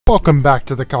Welcome back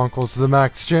to the Conquest of the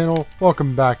Max channel.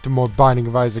 Welcome back to more Binding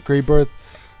of Isaac Rebirth.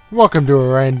 Welcome to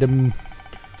a random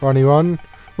runny run.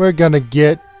 We're gonna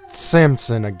get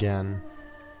Samson again.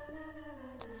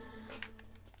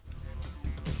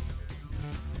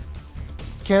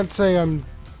 Can't say I'm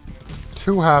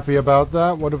too happy about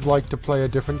that. Would have liked to play a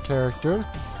different character.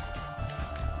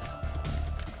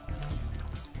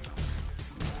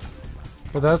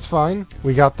 But that's fine.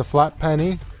 We got the flat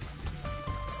penny.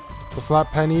 The flat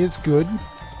penny is good.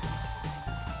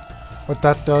 What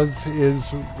that does is,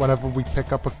 whenever we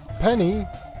pick up a penny,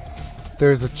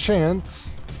 there's a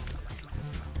chance.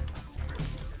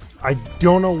 I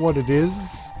don't know what it is.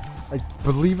 I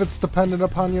believe it's dependent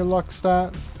upon your luck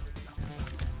stat.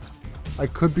 I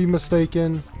could be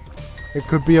mistaken. It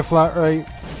could be a flat rate.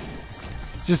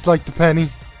 Just like the penny.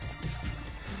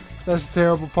 That's a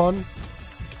terrible pun.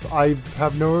 I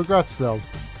have no regrets though.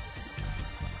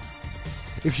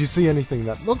 If you see anything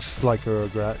that looks like a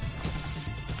regret,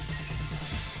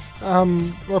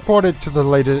 report it to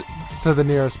the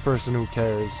nearest person who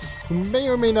cares, who may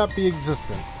or may not be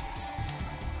existent.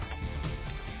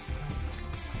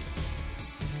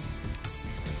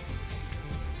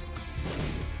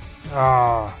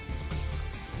 Ah.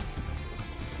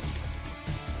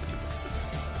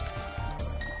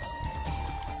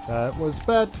 That was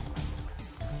bad.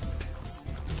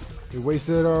 We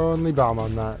wasted our only bomb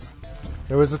on that.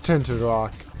 It was a tinted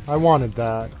rock. I wanted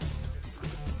that.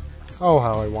 Oh,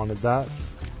 how I wanted that.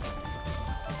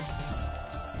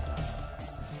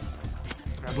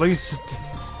 At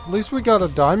least we got a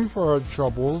dime for our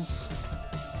troubles.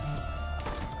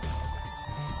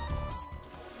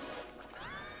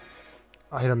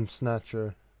 Item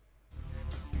snatcher.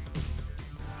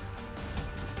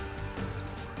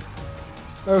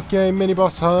 Okay, mini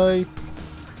boss hype.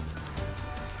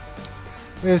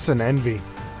 It's an envy.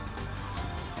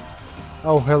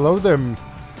 Oh, hello there,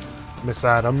 Miss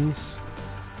Adams.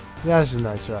 Yeah, that's a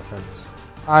nice reference.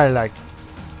 I like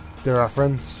the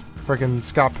reference. Frickin'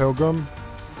 Scott Pilgrim.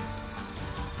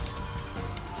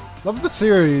 Love the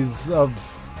series of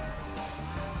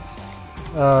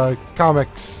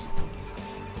comics.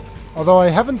 Although I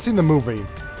haven't seen the movie.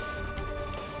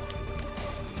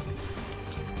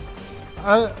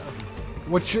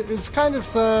 Which is kind of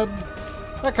sad.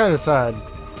 Not kind of sad.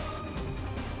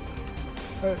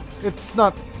 It's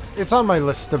on my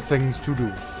list of things to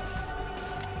do.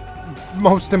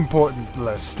 Most important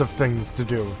list of things to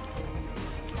do.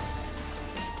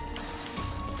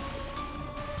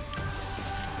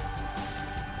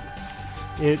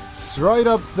 It's right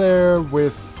up there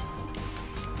with...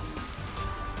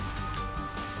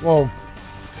 Well,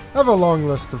 I have a long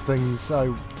list of things I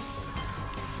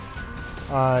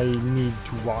need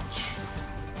to watch.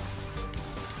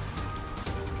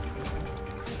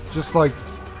 Just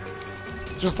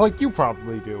like you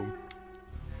probably do.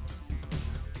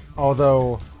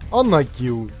 Although, unlike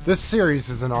you, this series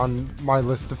isn't on my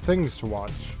list of things to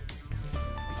watch.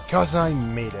 Because I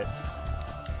made it.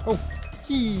 Oh,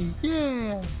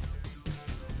 yeah!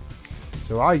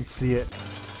 So I see it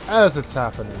as it's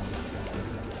happening.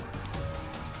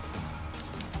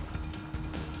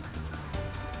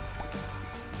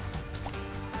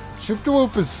 Shoop to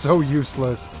Whoop is so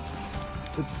useless.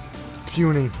 It's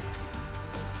puny.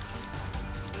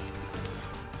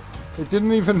 It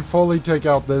didn't even fully take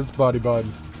out this bud.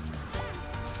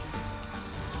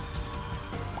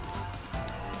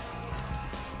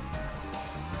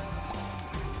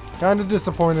 Kinda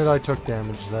disappointed I took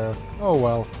damage there. Oh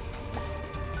well.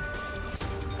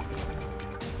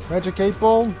 Magic 8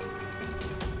 Ball.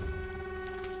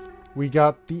 We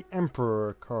got the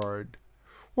Emperor card.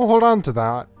 We'll hold on to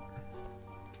that.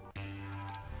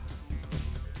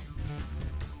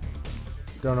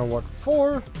 Don't know what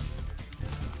for.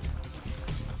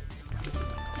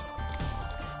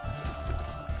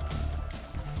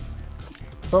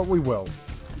 But we will.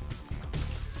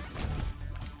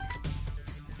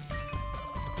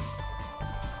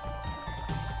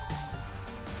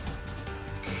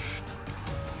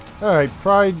 Alright,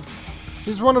 Pride.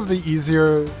 He's one of the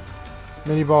easier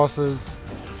mini-bosses.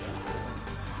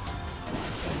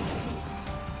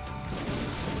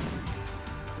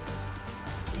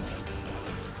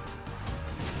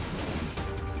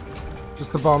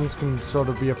 Just the bombs can sort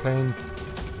of be a pain.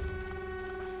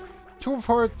 Two of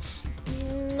Hearts.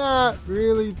 Not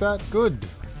really that good.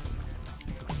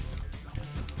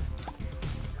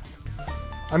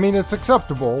 I mean, it's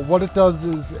acceptable. What it does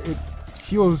is it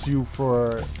heals you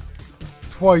for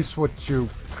twice what you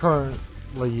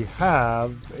currently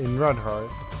have in Red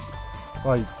Heart.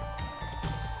 Like,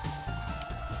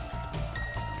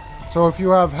 so if you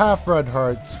have half Red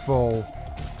Hearts full,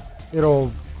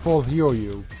 it'll full heal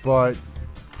you, but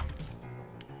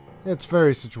it's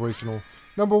very situational.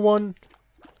 Number one,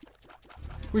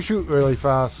 we shoot really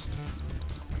fast.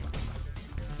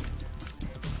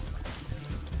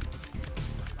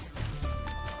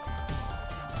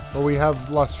 But we have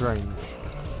less range.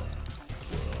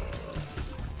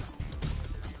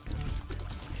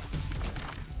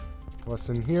 What's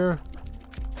in here?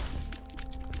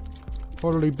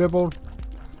 Totally bibbled.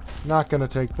 Not gonna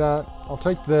take that. I'll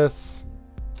take this.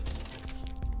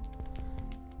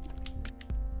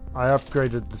 I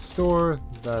upgraded the store.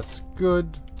 That's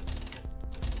good.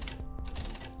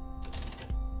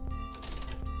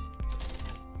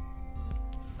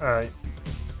 Alright.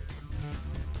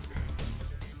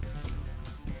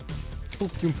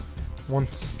 Spook you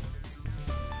once.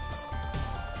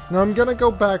 Now I'm gonna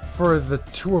go back for the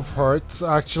Two of Hearts,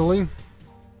 actually.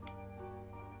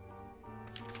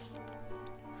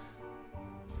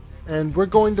 And we're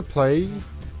going to play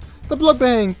the Blood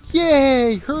Bank!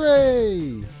 Yay!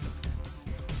 Hooray!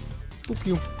 Spook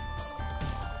you.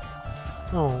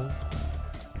 Oh.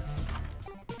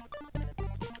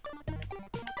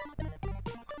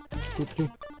 Spook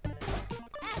you.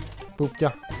 Spook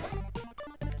ya.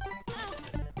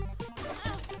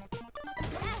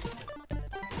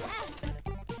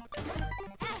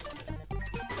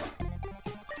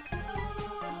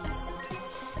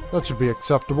 That should be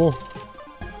acceptable.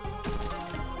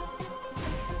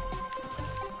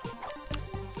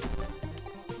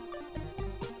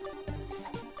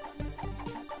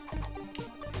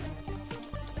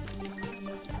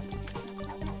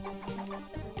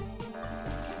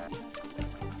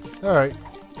 Alright,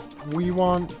 we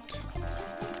want...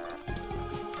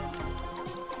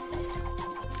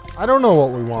 I don't know what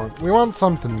we want. We want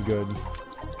something good.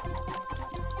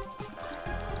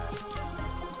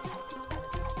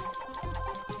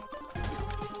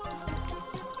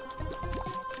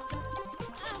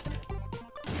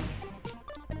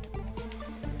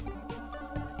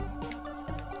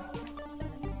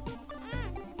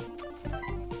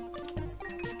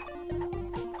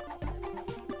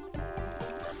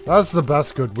 That's the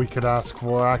best good we could ask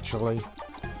for, actually.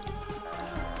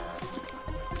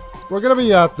 We're gonna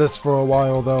be at this for a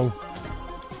while, though.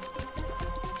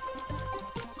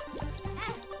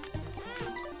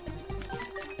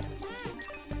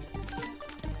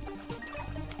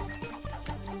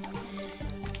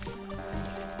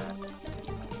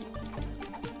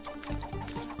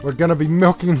 We're gonna be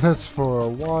milking this for a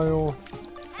while.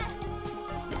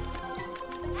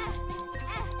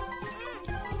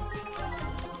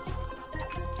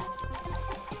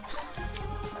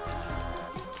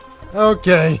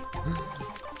 Okay.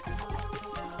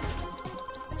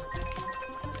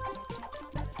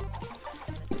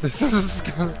 This is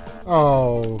gonna...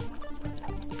 Oh.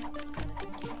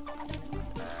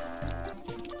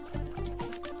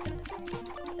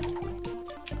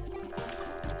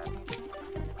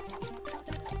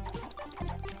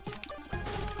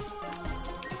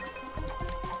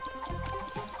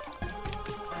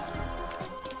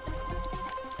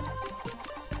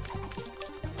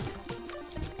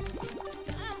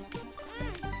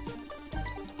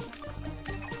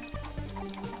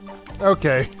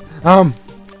 Okay, I'm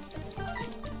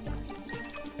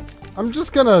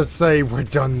just gonna say we're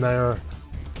done there.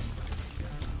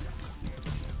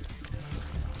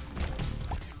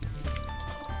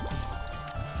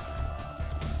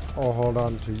 I'll hold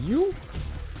on to you.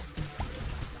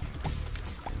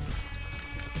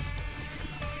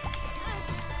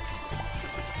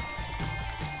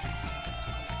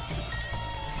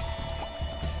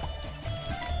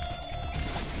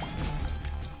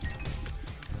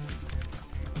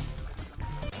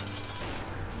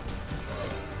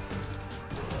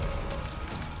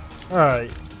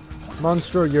 Alright.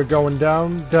 Monster, you're going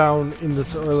down in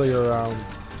this earlier round.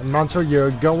 And Monster,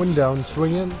 you're going down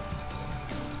swinging.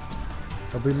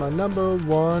 I'll be my number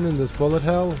one in this bullet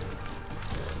hell.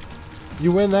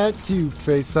 You win that cute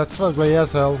face, that's ugly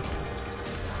as hell.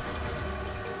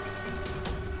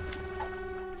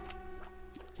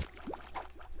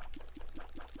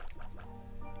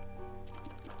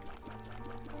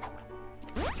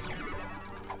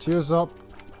 Cheers up,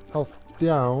 health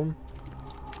down.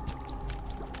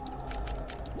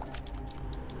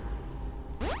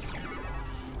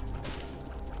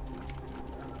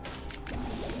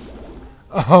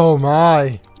 Oh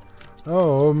my!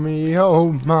 Oh me,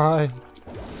 oh my!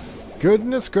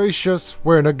 Goodness gracious,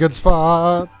 we're in a good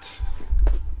spot!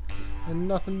 And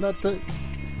nothing that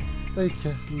they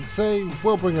can say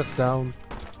will bring us down.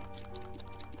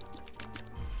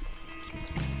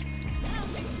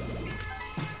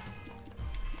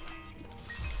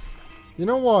 You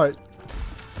know what?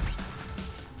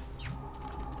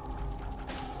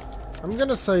 I'm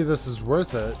gonna say this is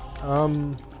worth it.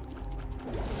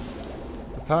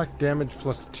 Attack damage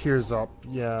plus tears up,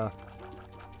 yeah.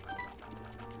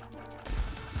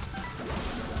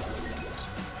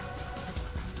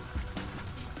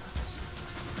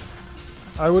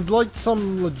 I would like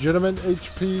some legitimate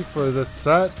HP for this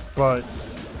set, but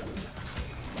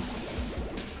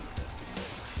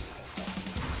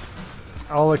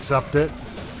I'll accept it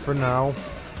for now.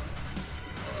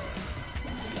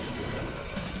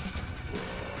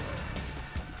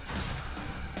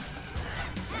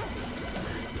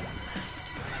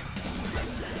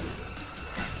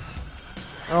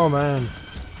 Oh man.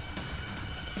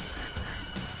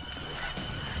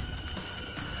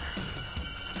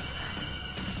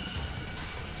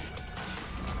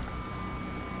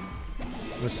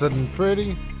 We're sitting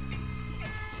pretty.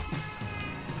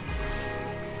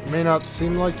 It may not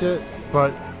seem like it,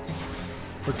 but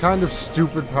we're kind of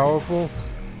stupid powerful.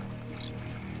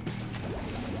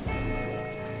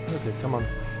 Okay, come on.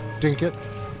 Dink it.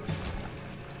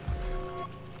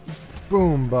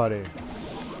 Boom, buddy.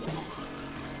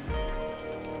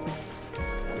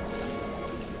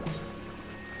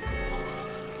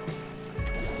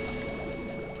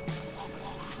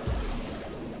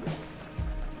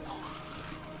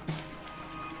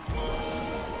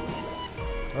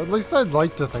 At least I'd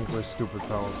like to think we're stupid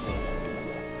powerful.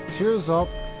 Cheers up.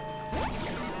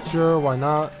 Sure, why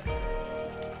not?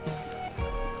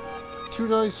 2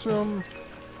 dice room.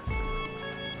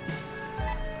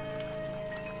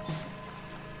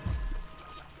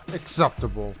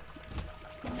 Acceptable.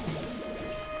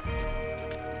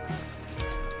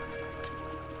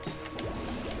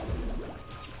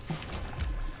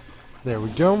 There we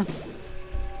go.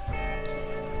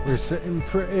 We're sitting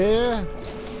pretty.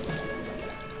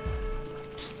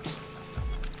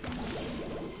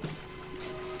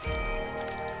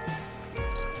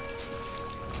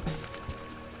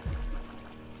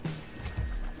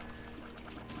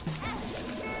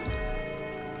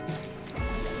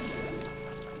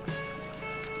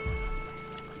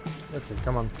 Okay,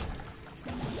 come on.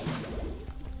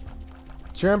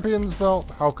 Champion's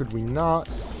belt, how could we not?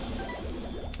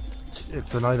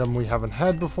 It's an item we haven't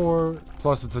had before,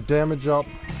 plus it's a damage up.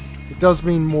 It does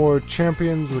mean more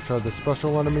champions, which are the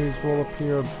special enemies, will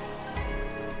appear.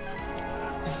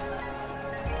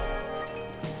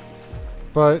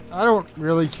 But I don't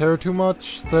really care too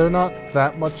much. They're not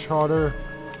that much harder.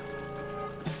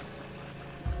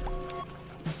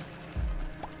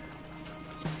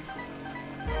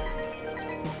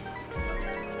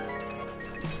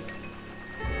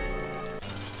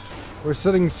 We're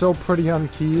sitting so pretty on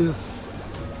keys.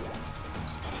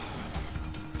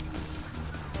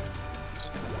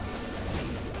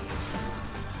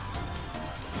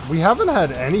 We haven't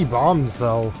had any bombs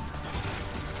though.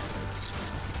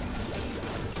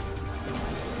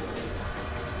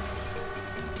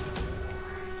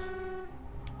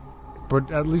 But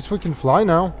at least we can fly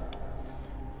now.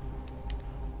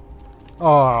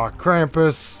 Aw,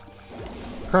 Krampus.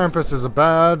 Krampus is a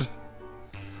bad.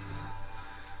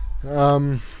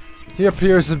 He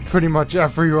appears in pretty much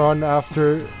every run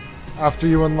after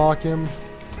you unlock him.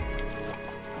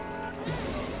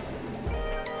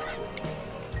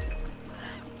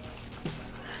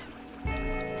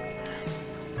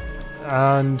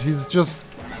 And he's just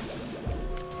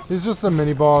a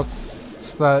mini boss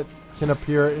that can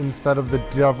appear instead of the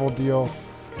devil deal.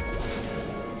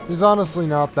 He's honestly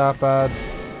not that bad.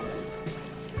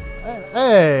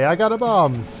 Hey, I got a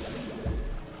bomb.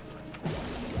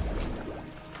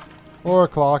 Or a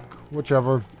clock,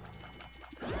 whichever.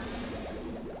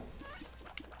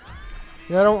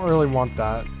 Yeah, I don't really want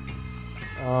that.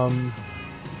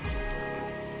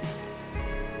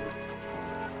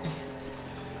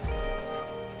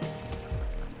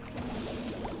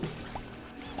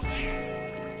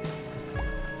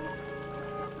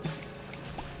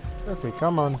 Okay,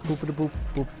 come on. Boop-a-da boop,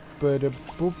 boop-a-da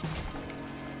boop.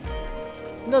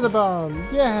 Another bomb,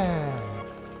 yeah!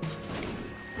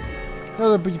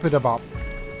 Another beep-a-da bop.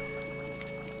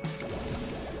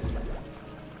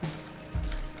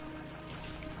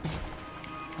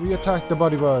 We attack the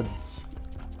buddy buds.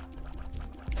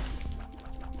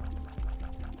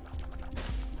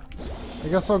 I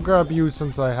guess I'll grab you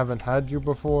since I haven't had you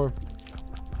before.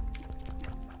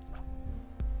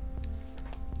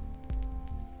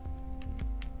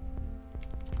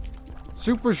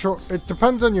 Super short. It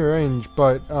depends on your range,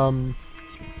 but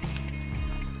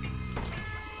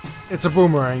it's a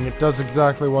boomerang. It does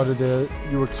exactly what it is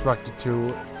you expect it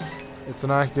to. It's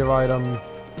an active item.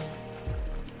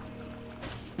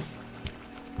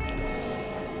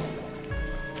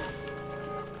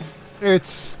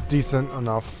 It's decent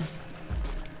enough.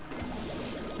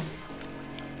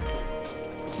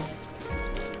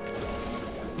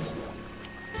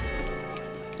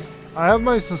 I have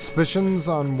my suspicions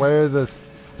on where this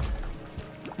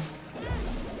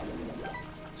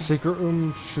secret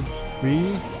room should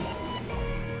be.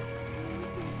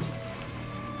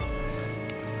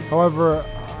 However,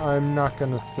 I'm not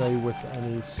gonna say with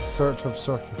any sort of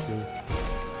certainty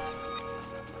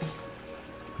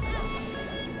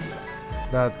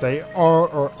that they are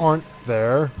or aren't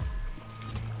there.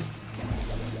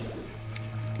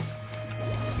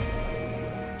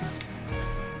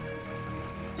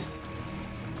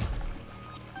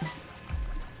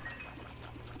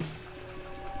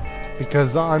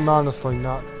 Because I'm honestly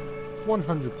not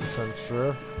 100%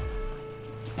 sure.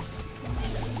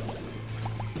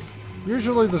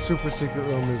 Usually the super secret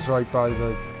room is right by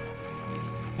the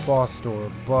boss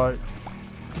door, but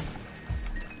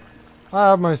I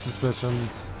have my suspicions.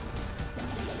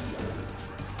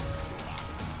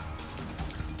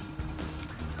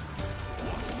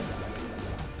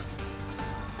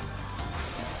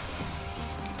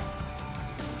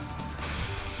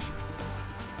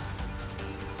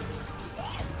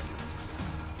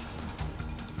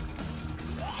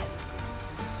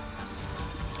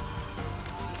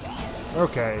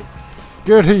 Okay.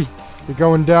 Goody, you're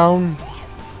going down.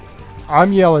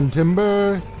 I'm yelling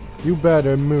timber. You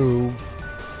better move.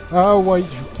 Oh, wait,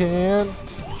 you can't.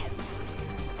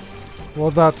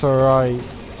 Well, that's alright.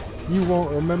 You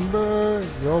won't remember.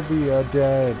 You'll be a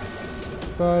dead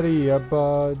buddy, a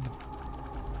bud.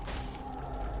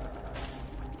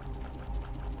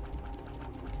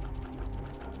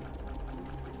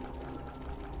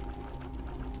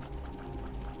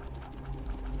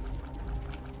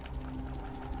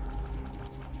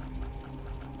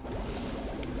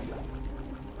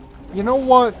 You know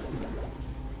what?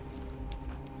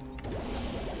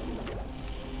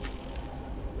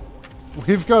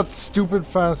 We've got stupid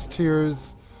fast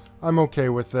tears. I'm okay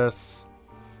with this.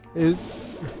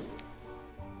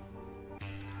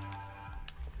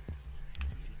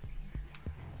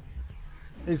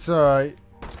 It's alright.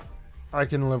 I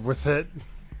can live with it.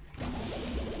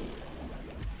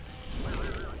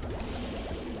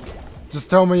 Just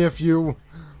tell me if you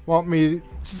want me.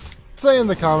 Just say in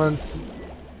the comments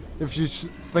if you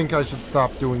think I should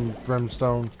stop doing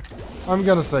Brimstone. I'm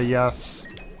gonna say yes.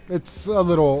 It's a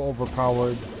little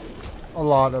overpowered. A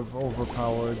lot of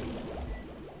overpowered.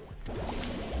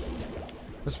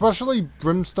 Especially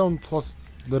Brimstone plus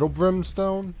Little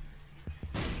Brimstone.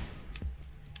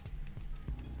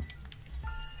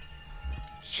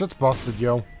 Shit's busted,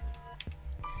 yo.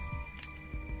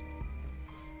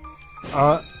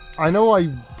 I know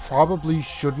I probably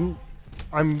shouldn't.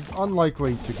 I'm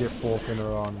unlikely to get both in a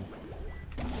run.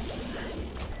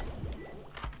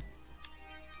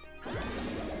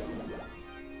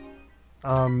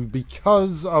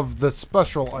 Because of the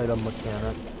special item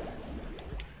mechanic.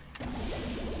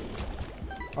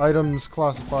 Items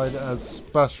classified as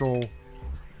special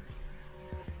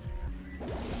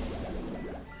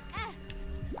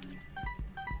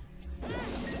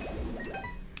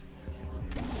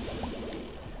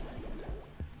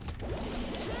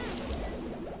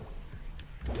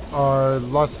are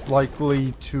less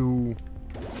likely to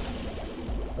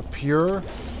appear.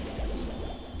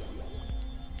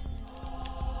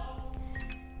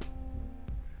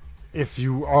 If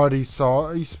you already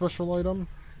saw a special item.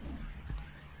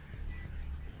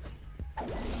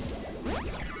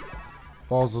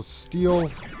 Balls of steel.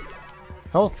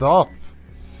 Health up.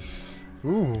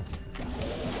 Ooh.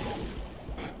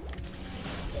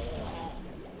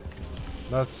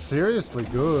 That's seriously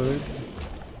good.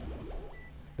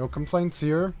 No complaints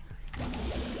here.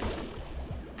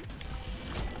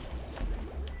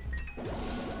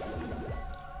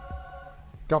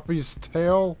 Guppy's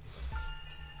tail.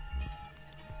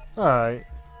 Alright.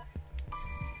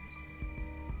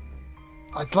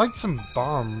 I'd like some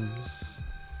bombs.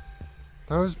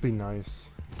 That would be nice.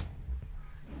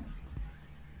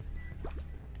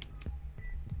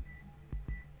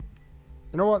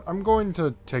 You know what? I'm going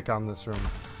to take on this room.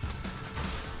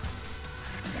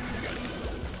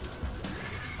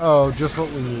 Oh, just what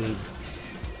we need.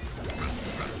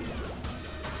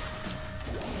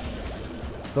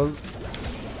 The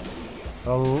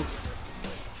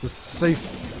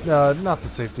safe, not the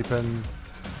safety pin.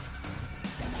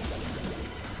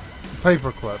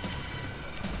 Paperclip.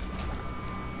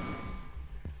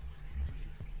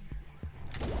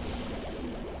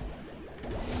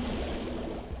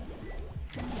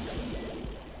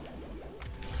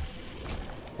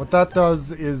 What that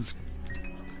does is,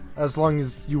 as long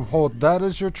as you hold that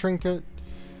as your trinket,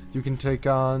 you can take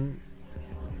on,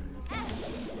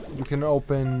 you can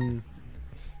open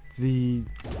the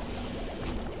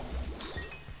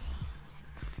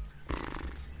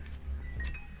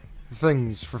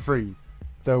things for free.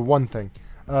 The one thing.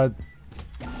 The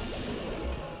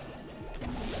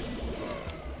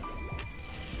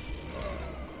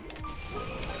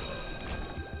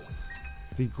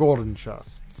golden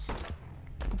chests.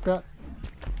 Okay.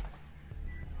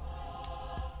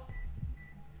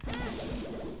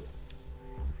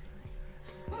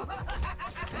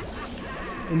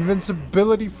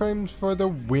 Invincibility frames for the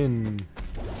win.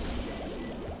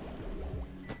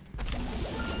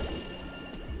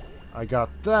 I got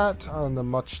that on the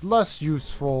much less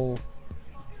useful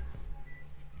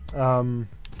Red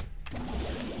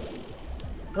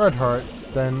Heart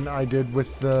than I did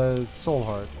with the Soul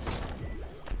Hearts.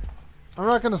 I'm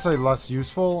not gonna say less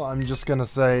useful, I'm just gonna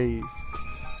say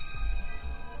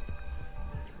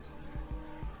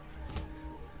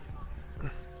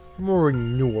more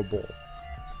renewable.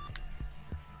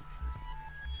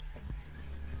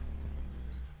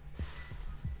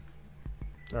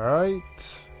 Alright.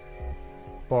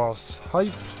 Boss hype.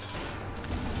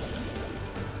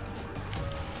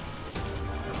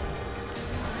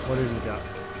 What did he got?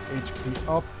 HP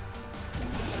up.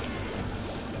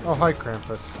 Oh, hi,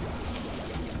 Krampus.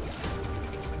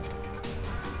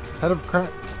 Head of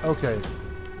Okay.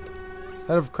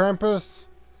 Head of Krampus.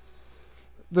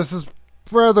 This is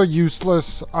rather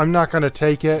useless. I'm not gonna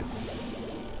take it.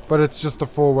 But it's just a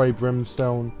 4-way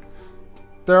brimstone.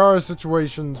 There are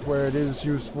situations where it is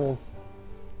useful.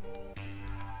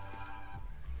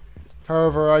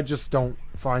 However, I just don't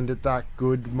find it that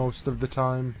good most of the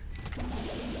time.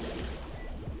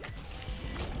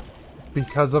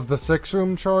 Because of the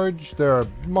 6-room charge, there are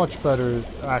much better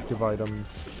active items.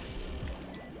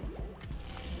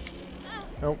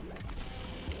 Nope.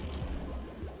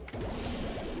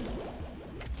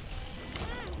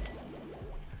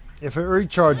 If it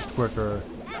recharged quicker,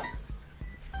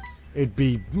 it'd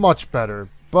be much better,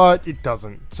 but it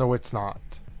doesn't, so it's not.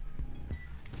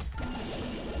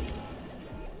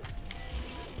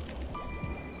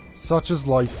 Such is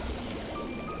life.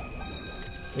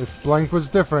 If blank was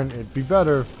different, it'd be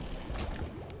better.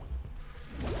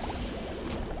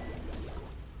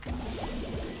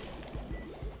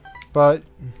 But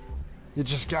you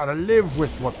just gotta live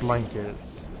with what blank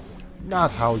is.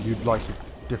 Not how you'd like it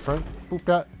different. Boop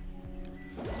that.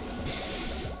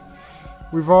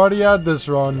 We've already had this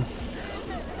run.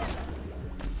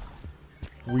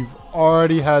 We've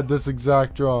already had this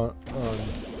exact run.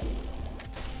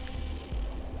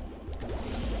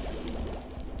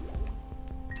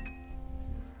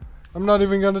 I'm not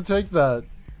even gonna take that.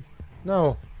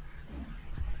 No.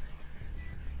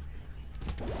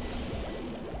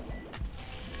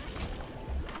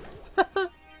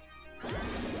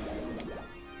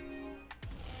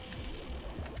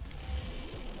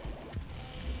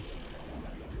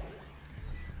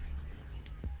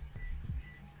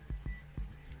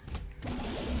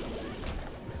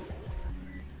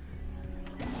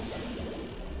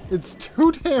 It's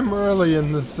too damn early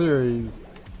in the series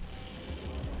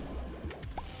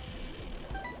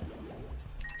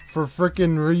for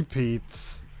frickin'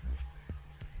 repeats.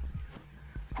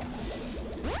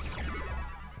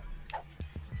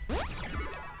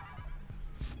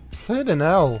 Played an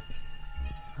L.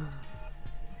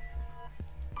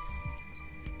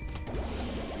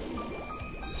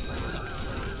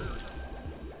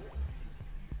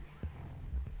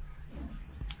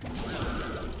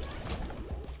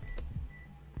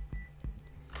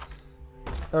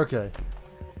 Okay.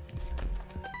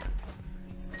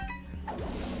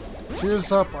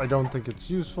 Cheers up, I don't think it's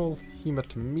useful.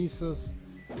 Hematemesis.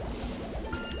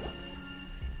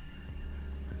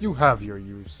 You have your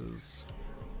uses.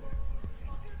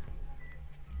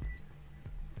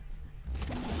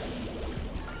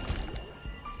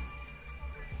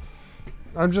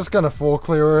 I'm just gonna full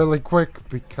clear really quick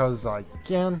because I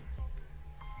can.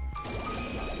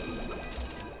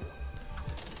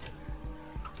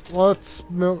 Let's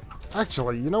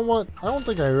actually, you know what? I don't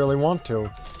think I really want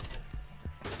to.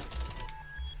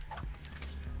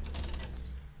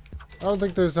 I don't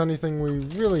think there's anything we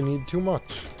really need too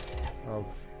much of.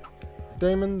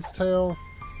 Damon's Tail.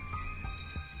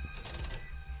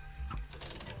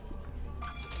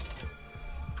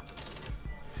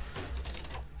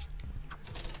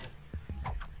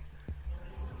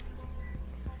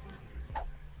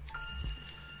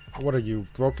 What are you,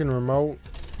 broken remote?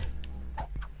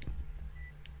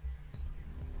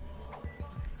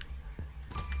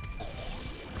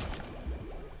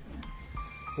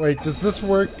 Wait, does this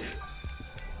work?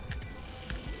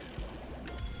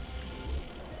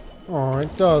 Oh,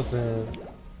 it doesn't.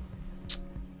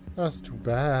 That's too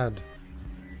bad.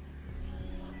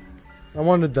 I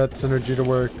wanted that synergy to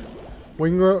work.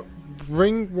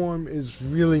 ringworm is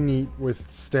really neat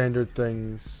with standard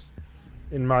things,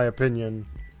 in my opinion.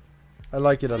 I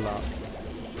like it a lot.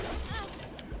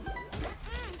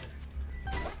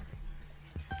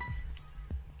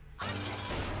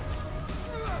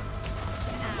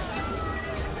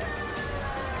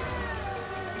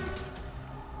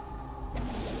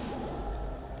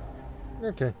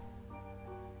 Okay.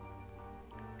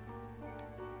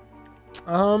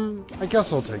 I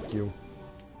guess I'll take you.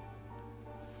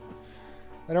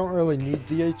 I don't really need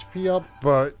the HP up,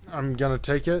 but I'm gonna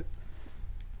take it.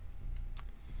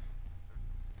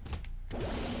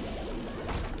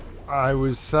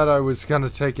 I said I was gonna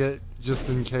take it just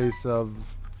in case of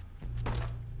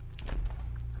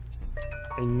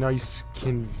a nice,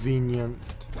 convenient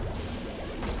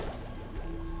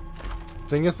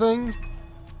thing.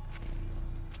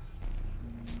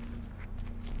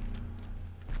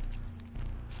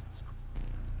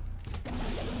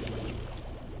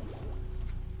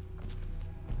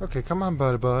 Okay, come on,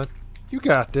 buddy bud. You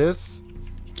got this.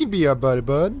 You can be our buddy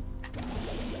bud.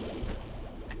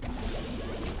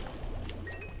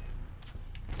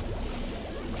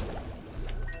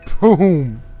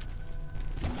 Boom!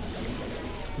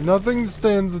 Nothing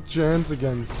stands a chance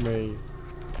against me.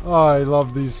 Oh, I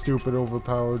love these stupid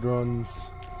overpowered runs.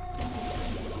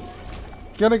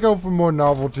 Gonna go for more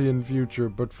novelty in future,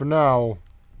 but for now,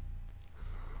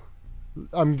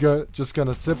 I'm just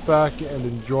gonna sit back and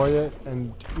enjoy it,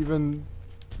 and even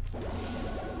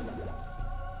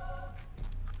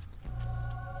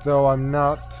though I'm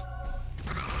not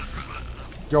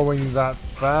going that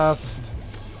fast,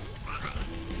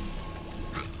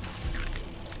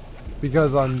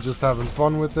 because I'm just having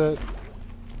fun with it.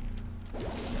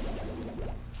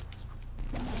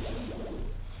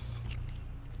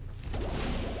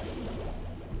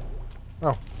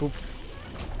 Oh, boop.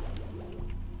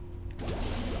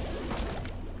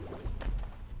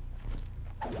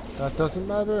 That doesn't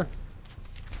matter.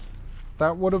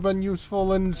 That would have been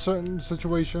useful in certain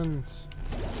situations.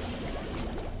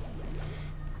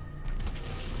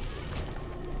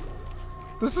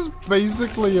 This is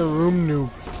basically a room nuke.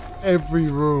 Every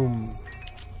room.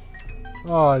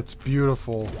 Oh, it's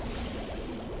beautiful.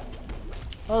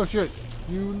 Oh shit.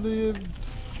 You lived.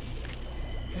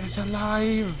 It's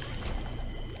alive.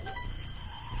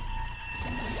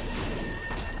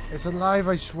 It's alive,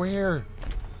 I swear.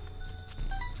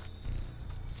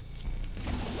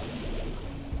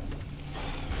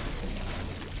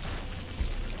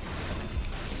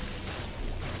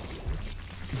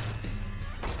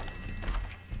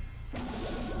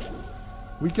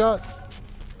 We got...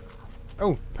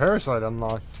 Oh, Parasite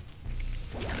unlocked.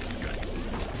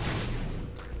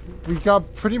 We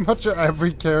got pretty much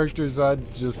every character's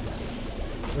just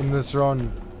in this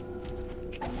run.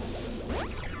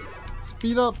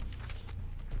 Speed up.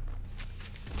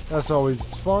 That's always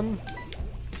fun.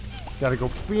 Gotta go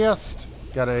fast.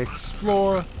 Gotta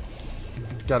explore.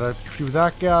 Gotta pew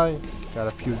that guy.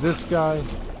 Gotta pew this guy.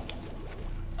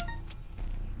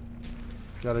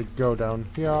 Gotta go down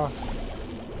here.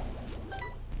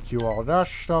 Do all that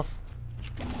stuff.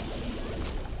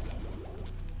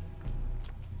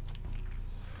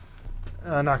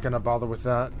 I'm not gonna bother with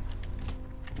that.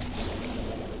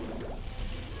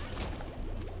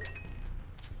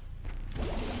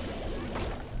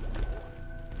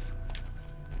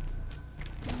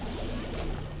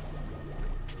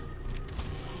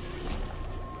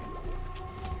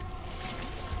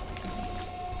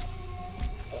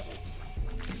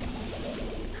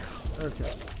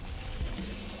 Okay.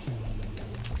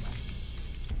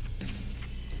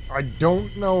 I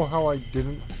don't know how I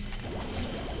didn't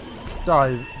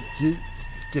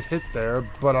get hit there,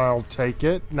 but I'll take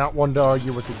it. Not one to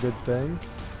argue with a good thing.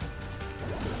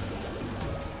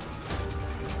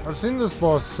 I've seen this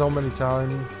boss so many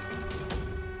times.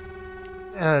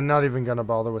 And not even gonna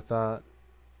bother with that.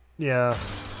 Yeah.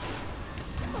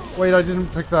 Wait, I didn't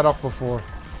pick that up before.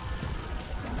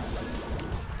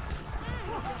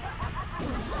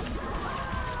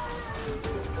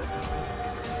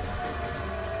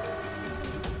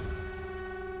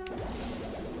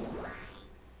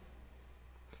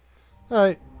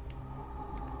 Alright.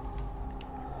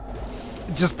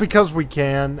 Just because we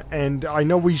can, and I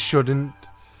know we shouldn't.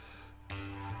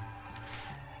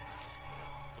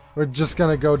 We're just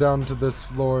gonna go down to this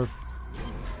floor.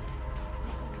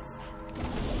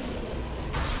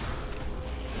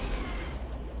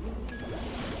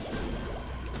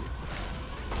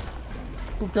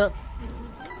 Okay.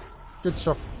 Good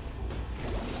stuff.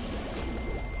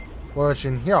 What's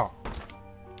in here?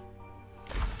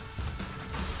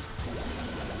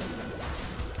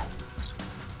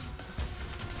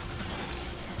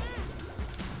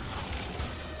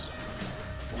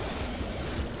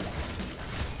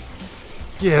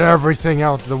 Get everything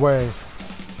out of the way.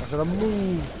 I gotta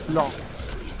move, blob.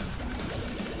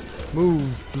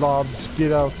 Move, blobs.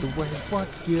 Get out the way. What?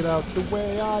 Get out the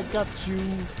way. I got you.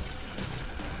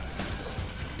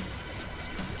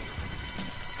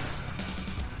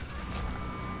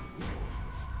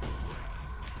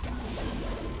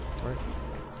 Right.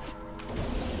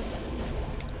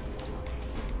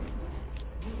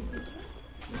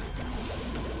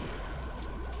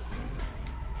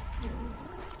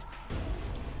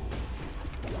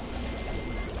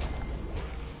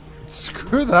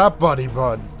 Screw that, buddy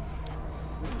bud.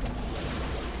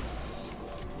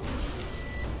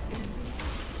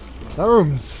 That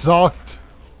room sucked.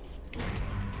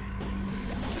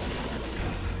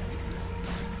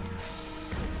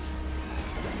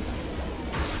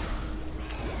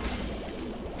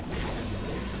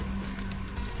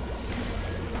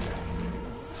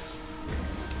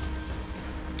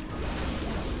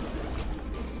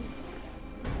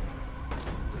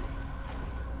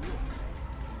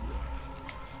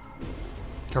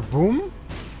 Kaboom?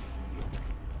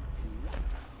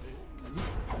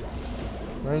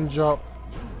 Range up.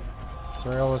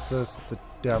 Paralysis, the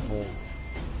devil.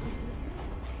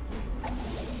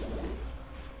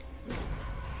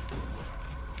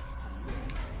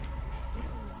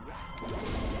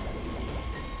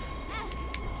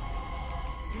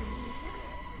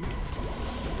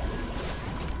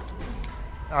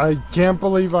 I can't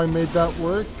believe I made that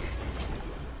work,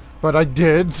 but I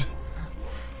did.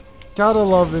 Gotta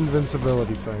love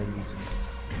invincibility frames.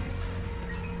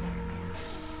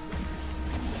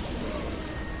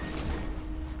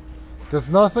 Because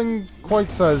nothing quite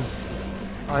says,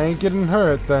 I ain't getting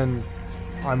hurt, then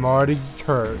I'm already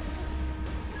hurt.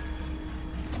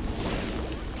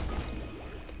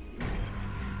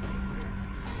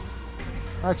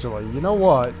 Actually, you know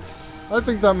what? I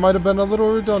think that might have been a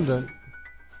little redundant.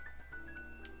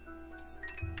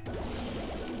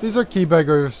 These are key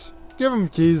beggars. Give them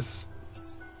keys.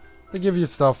 They give you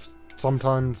stuff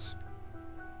sometimes.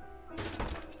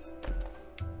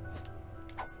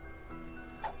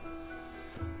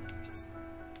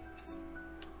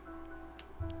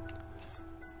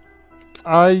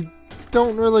 I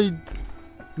don't really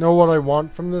know what I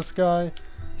want from this guy.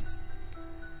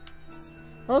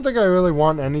 I don't think I really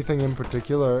want anything in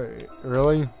particular,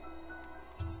 really.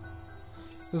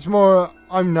 It's more,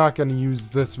 I'm not going to use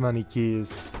this many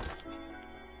keys.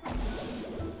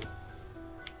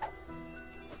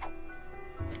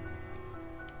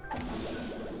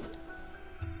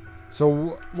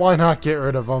 So why not get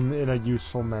rid of them in a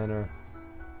useful manner?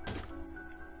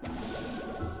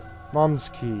 Mom's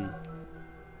key.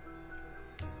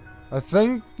 I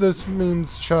think this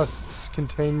means chests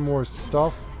contain more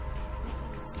stuff.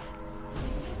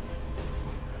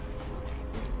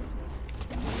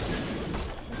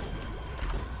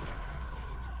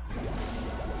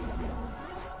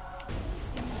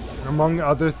 Among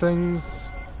other things.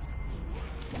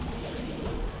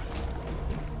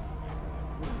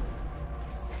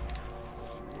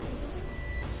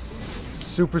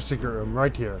 Super secret room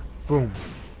right here. Boom.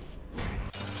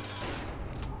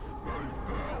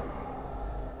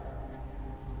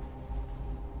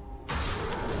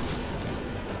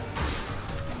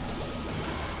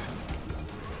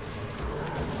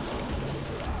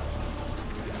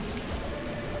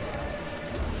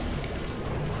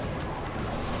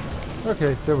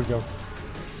 Okay, there we go.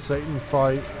 Satan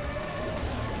fight.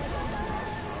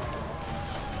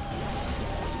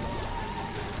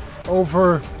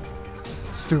 Over.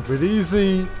 Stupid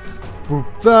easy.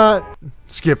 Boop that.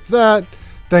 Skip that.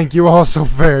 Thank you all so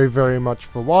very, very much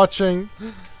for watching.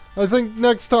 I think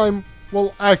next time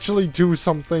we'll actually do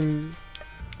something.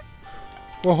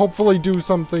 We'll hopefully do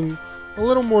something a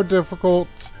little more difficult.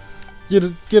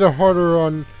 Get a harder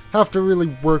run. Have to really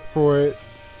work for it.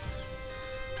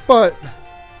 But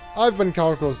I've been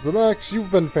Chronicles the Max.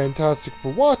 You've been fantastic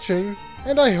for watching,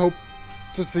 and I hope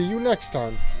to see you next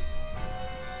time.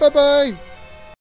 Bye bye.